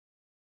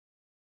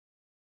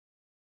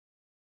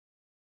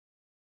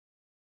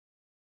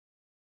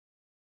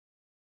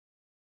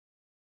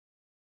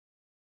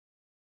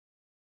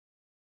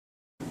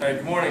Hey,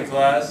 good morning,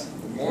 class.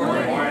 Good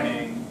morning. Good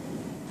morning.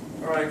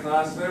 Alright,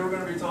 class, today we're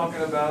going to be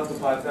talking about the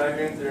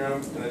Pythagorean theorem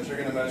and the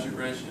trigonometric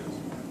ratios.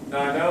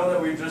 Now, I know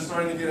that we're just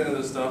starting to get into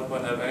this stuff,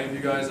 but have any of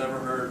you guys ever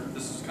heard,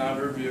 this is kind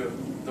of a review,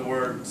 the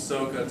word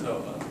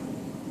SOHCAHTOA?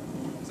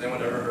 Has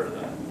anyone ever heard of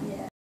that?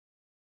 Yeah.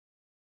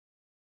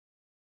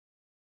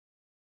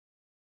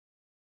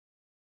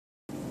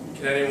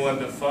 Can anyone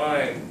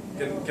define,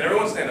 can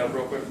everyone stand up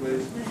real quick,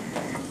 please? I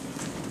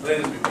think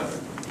this would be better.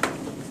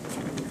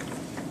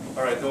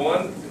 Alright, the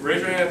one,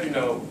 raise your hand if you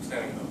know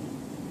standing up.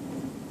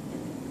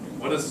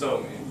 What does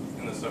SO mean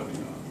in the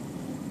SOHCAHTOA?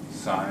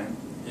 Sine.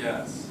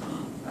 Yes.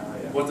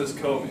 Yeah. What does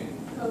CO mean?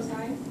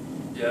 Cosine.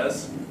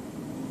 Yes?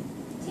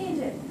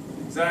 Tangent.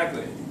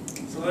 Exactly.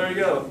 So there you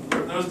go.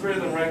 Those three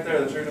of them right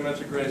there, the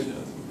trigonometric ratios.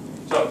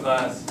 Good job,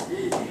 class.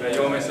 Yeah,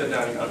 you want me to sit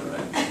down, you got it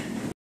right.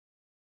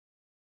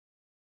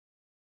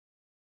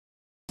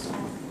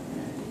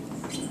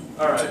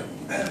 Alright.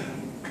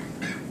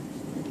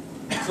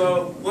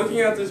 So,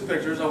 looking at these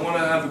pictures, I want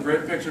to have a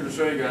great picture to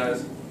show you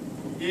guys.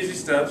 Easy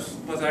steps.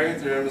 Pythagorean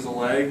theorem is a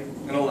leg,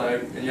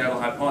 and you have a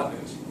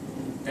hypotenuse.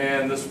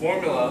 And this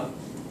formula,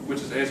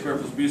 which is a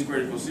squared plus b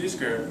squared equals c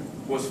squared,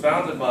 was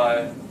founded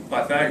by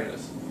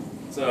Pythagoras.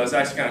 So it's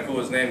actually kind of cool.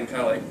 His name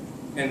kind of like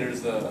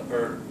hinders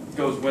or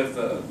goes with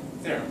the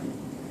theorem.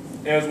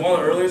 And it was one of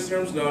the earliest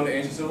theorems known to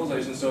ancient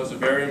civilizations, so it's a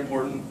very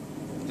important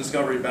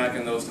discovery back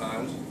in those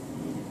times.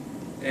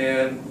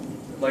 And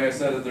like I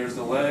said, there's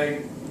the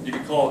leg. You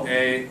could call it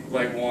A,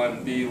 leg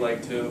 1, B,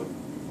 leg 2.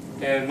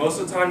 And most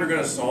of the time you're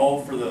going to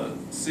solve for the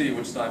C,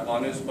 which is the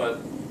hypotenuse,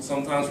 but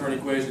sometimes for an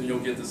equation you'll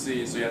get the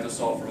C, so you have to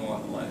solve for one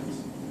of the legs.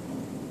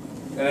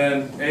 And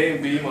then A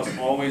and B must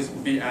always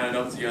be added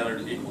up together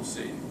to equal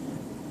C.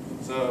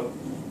 So,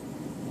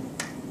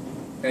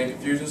 any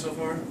confusion so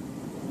far?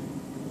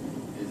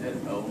 Is it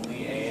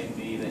only A and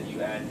B that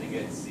you add to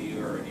get C,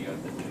 or do you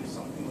have to do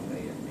something with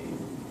A and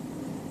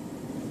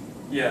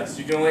B? Yes,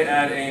 you can only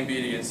add A and B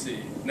to get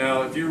C.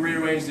 Now, if you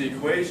rearrange the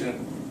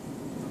equation,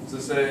 so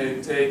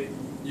say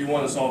you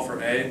want to solve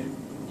for A,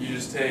 you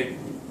just take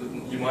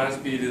u minus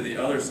b to the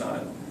other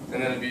side,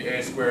 and then it'd be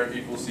a squared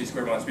equals c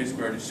squared minus b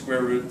squared. You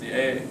square root the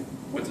a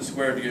with the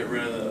squared to get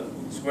rid of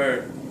the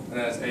squared, and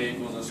then it's a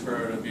equals the square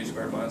root of b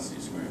squared minus c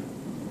squared.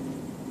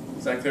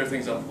 Does that clear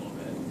things up a little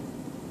bit?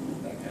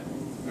 Okay,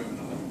 moving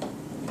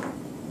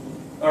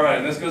on. Alright,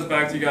 and this goes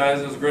back to you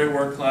guys. It was a great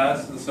work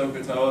class, the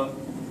SOHCAHTOA,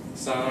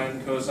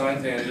 sine,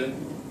 cosine,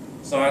 tangent.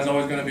 Sine's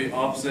always going to be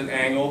opposite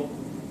angle,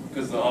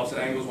 because the opposite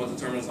angle is what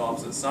determines the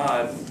opposite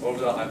side over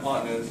the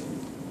hypotenuse.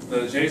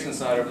 The adjacent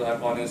side over the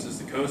hypotenuse is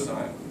the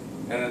cosine,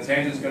 and the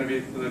tangent is going to be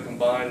the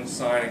combined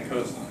sine and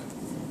cosine.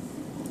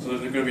 So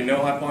there's going to be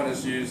no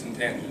hypotenuse used in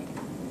tangent.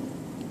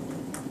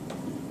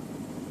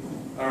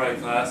 Alright,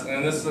 class,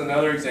 and this is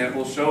another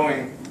example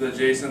showing the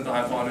adjacent, the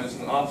hypotenuse,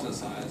 and the opposite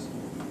sides.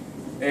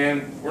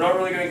 And we're not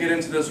really going to get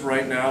into this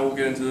right now. We'll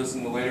get into this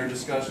in the later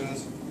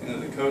discussions, into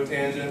the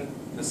cotangent,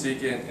 the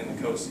secant, and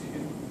the cosecant.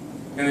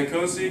 And the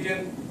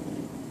cosecant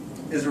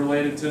is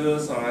related to the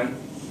sine,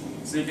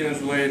 secant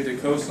is related to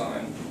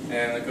cosine,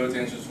 and the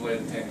cotangent is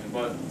related to tangent.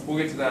 But we'll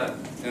get to that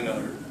in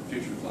other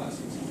future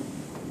classes.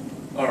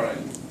 Alright,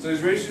 so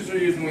these ratios are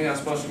used when we have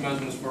special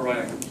measurements for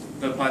writing.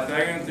 The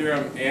Pythagorean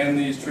theorem and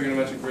these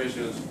trigonometric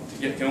ratios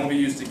can only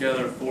be used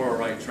together for a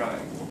right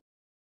triangle.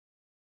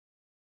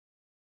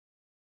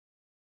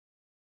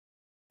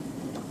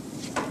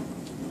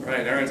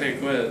 Alright, now we're going to take a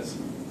quiz.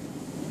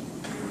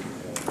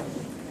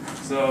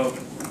 So,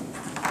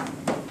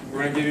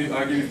 I'll give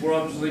you 4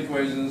 options of the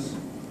equations.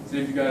 See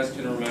if you guys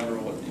can remember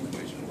what the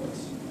equation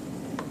was.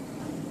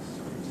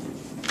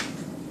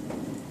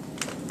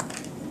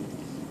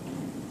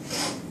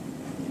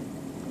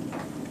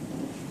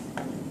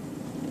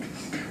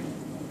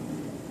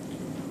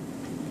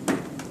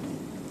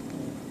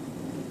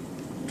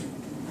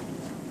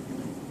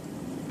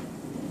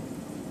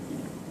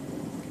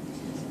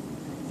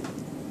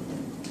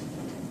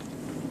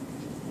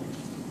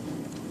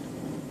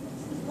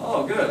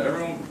 Oh, good.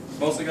 Everyone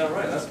mostly got it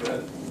right. That's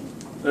good.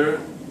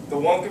 The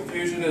one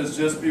confusion is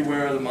just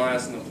beware of the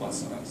minus and the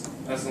plus signs.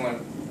 That's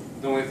the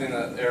only thing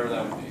error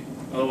that would be.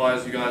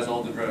 Otherwise, you guys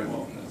all did very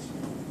well in this.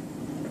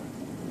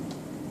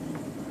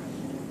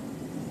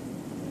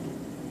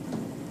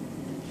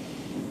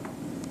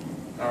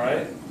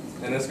 Alright,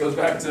 and this goes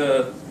back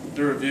to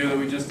the review that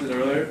we just did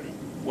earlier.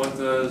 What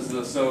does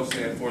the SO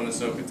stand for in the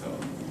SOHCAHTOA?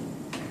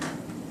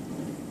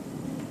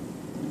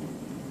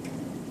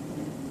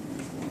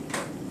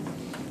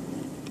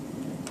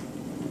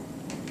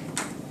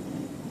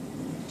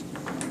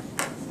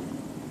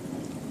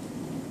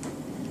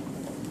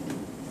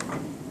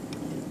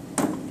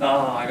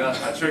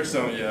 I tricked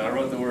some of you. I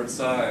wrote the word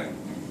sine.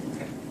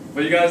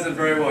 But you guys did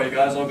very well. You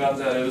guys all got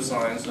that. It was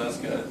sine, so that's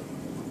good.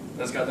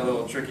 That's got that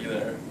little tricky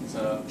there.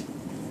 So,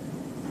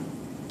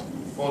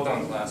 well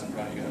done, class. I'm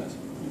proud of you guys.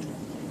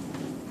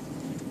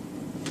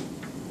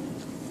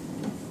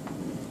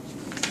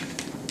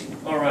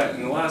 Alright,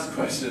 and the last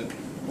question.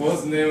 What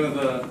was the name of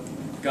the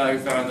guy who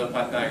found the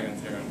Pythagorean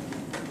theorem?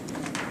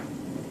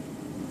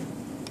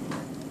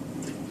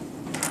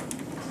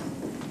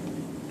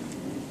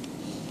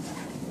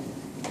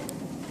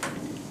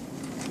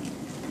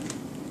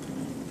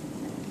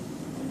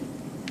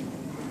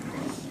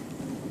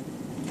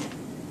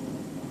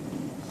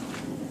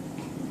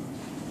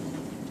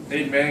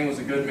 Manning was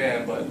a good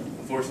man, but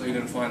unfortunately he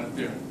didn't find the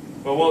theorem.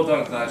 But well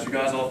done, class. You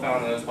guys all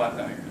found those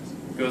Pythagoras.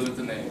 It goes with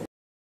the name.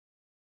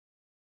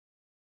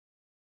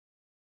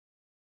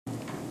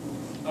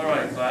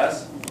 Alright,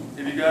 class.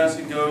 If you guys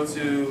could go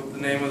to the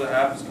name of the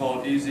app, it's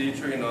called EZ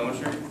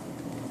Trigonometry.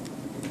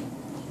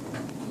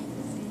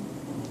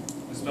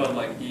 It's spelled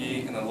like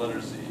E and the letter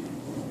Z.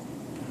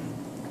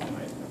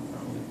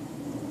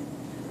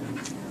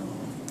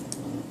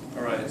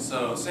 Alright,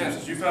 so Sam,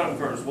 since you found it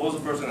first, what was the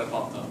first thing that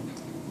popped up?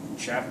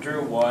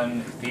 Chapter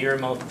 1,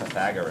 Theorem of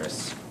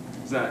Pythagoras.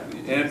 Exactly.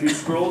 And if you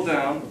scroll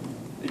down,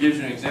 it gives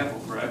you an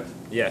example, correct?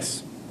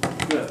 Yes.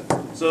 Good.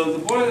 So the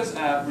point of this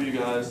app for you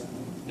guys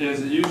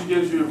is it usually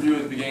gives you a view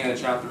at the beginning of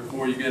the chapter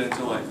before you get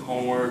into like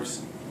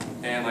homeworks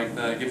and like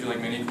it gives you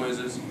like mini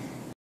quizzes.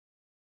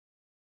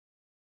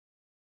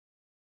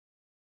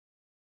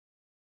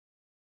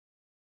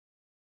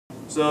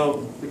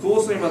 So the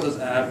coolest thing about this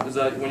app is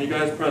that when you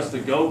guys press the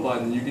go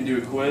button, you can do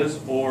a quiz,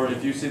 or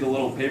if you see the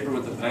little paper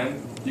with the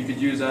pen, you could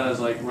use that as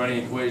like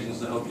writing equations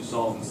to help you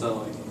solve instead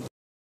of like.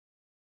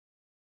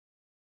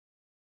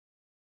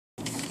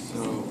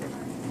 So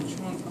which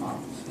one's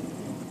opposite?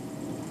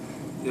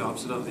 The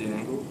opposite of the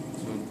angle.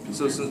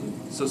 So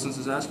since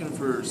it's asking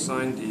for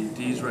sine D,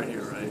 D's right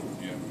here, right?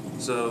 Yeah.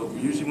 So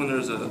usually when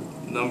there's a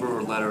number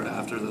or letter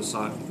after the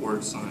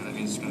word sine, that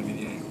means it's going to be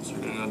the angle. So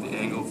you're going to have the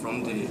angle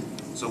from D.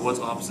 So what's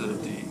opposite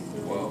of D?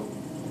 12.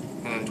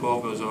 And then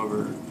 12 goes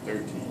over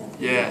 13.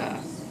 Yeah.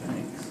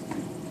 Thanks.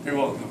 You're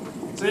welcome.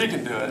 So you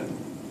can do it.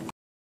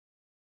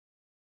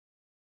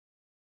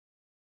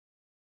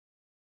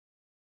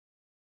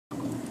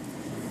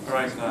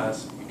 Alright,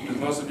 class. Has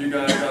most of you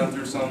guys gone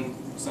through some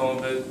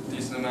of it,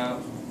 decent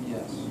amount?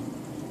 Yes.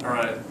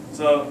 Alright.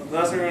 So the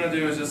last thing we're going to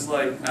do is just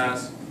like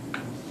ask,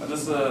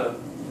 just a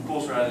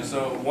cool strategy.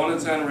 So 1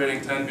 to 10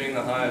 rating, 10 being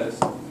the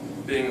highest,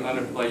 being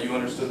like you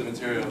understood the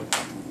material.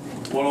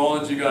 What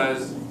would you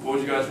guys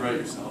rate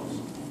yourselves?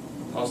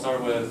 I'll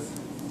start with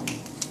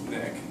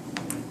Nick.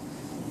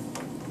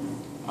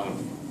 Out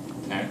of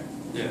 10?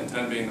 Yeah,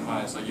 10 being the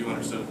highest, like you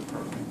understood it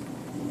perfect.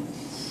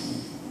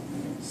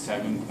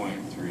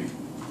 7.3.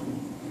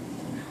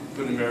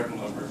 Good numerical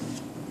number.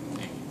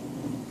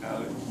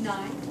 Got it.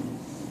 9.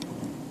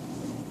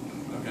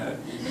 Okay.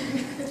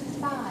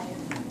 5.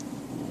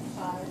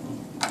 5.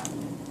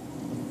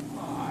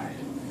 5.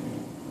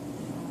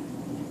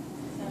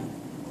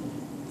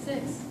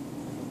 6.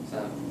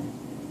 7.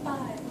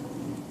 5.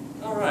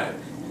 All right.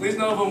 At least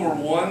none of them were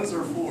 1s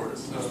or 4s,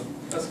 so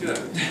that's good.